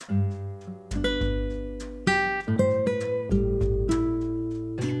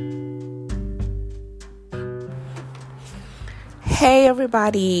Hey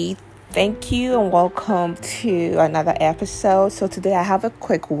everybody, thank you and welcome to another episode. So today I have a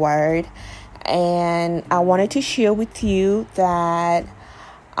quick word and I wanted to share with you that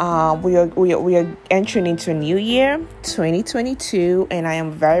we are entering into a new year, 2022, and I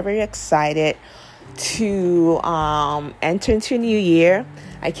am very, very excited to enter into a new year.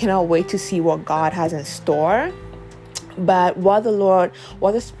 I cannot wait to see what God has in store. But what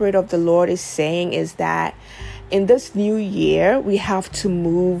the Spirit of the Lord is saying is that in this new year, we have to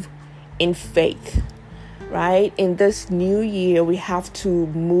move in faith, right? In this new year, we have to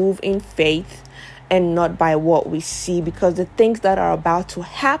move in faith and not by what we see, because the things that are about to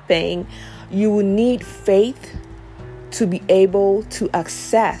happen, you will need faith to be able to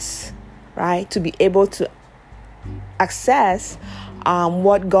access, right? To be able to access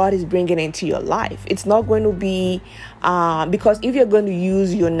what God is bringing into your life. It's not going to be because if you're going to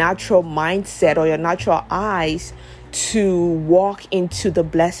use your natural mindset or your natural eyes to walk into the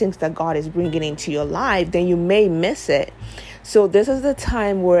blessings that God is bringing into your life, then you may miss it. So this is the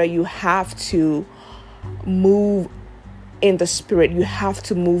time where you have to move in the Spirit. You have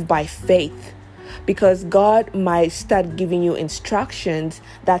to move by faith, because God might start giving you instructions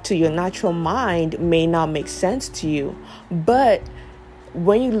that to your natural mind may not make sense to you. But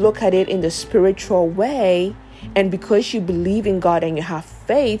when you look at it in the spiritual way, and because you believe in God and you have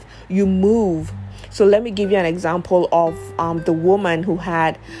faith, you move. So let me give you an example of the woman who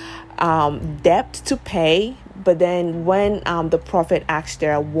had debt to pay. But then when the prophet asked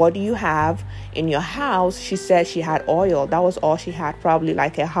her, what do you have in your house? She said she had oil. That was all she had, probably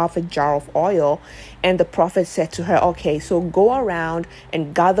like a half a jar of oil. And the prophet said to her, okay, so go around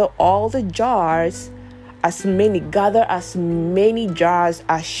and gather all the jars, gather as many jars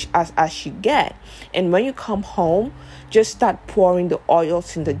as you get. And when you come home, just start pouring the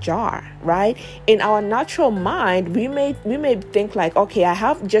oils in the jar, right? In our natural mind, we may think like, okay, I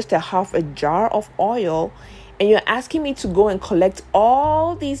have just a half a jar of oil, and you're asking me to go and collect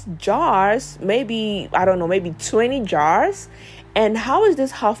all these jars, maybe 20 jars. And how is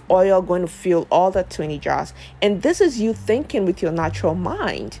this half oil going to fill all the 20 jars? And this is you thinking with your natural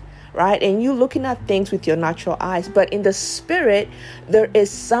mind, right? And you looking at things with your natural eyes. But in the Spirit, there is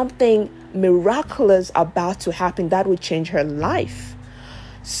something miraculous about to happen that will change her life.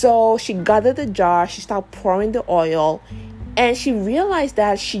 So she gathered the jar, she started pouring the oil, and she realized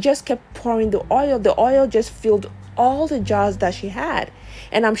that she just kept pouring the oil. The oil just filled all the jars that she had.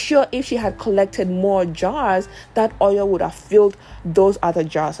 And I'm sure if she had collected more jars, that oil would have filled those other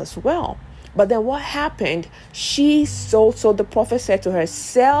jars as well. But then what happened? So the prophet said to her,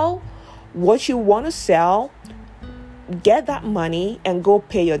 sell what you want to sell, get that money and go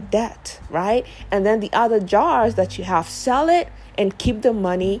pay your debt, right? And then the other jars that you have, sell it and keep the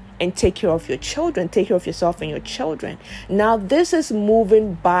money and take care of your children, take care of yourself and your children. Now, this is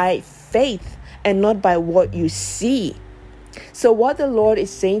moving by faith and not by what you see. So what the Lord is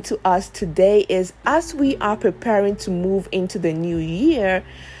saying to us today is, as we are preparing to move into the new year,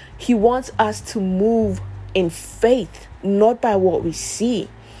 He wants us to move in faith, not by what we see.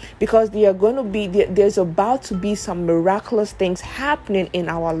 Because there's about to be some miraculous things happening in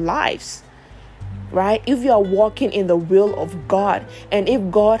our lives, right? If you are walking in the will of God, and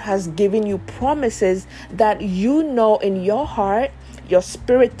if God has given you promises that you know in your heart, your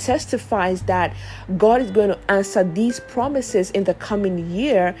spirit testifies that God is going to answer these promises in the coming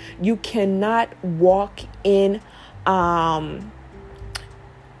year, you cannot walk in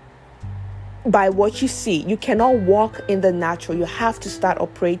by what you see. You cannot walk in the natural. You have to start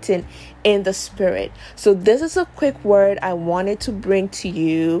operating in the Spirit. So this is a quick word I wanted to bring to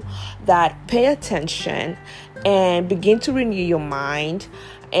you, that pay attention and begin to renew your mind.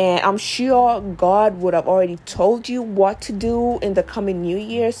 And I'm sure God would have already told you what to do in the coming new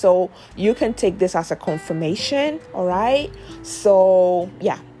year. So you can take this as a confirmation. All right. So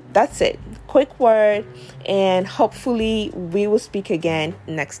yeah, that's it. Quick word. And hopefully we will speak again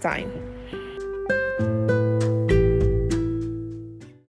next time.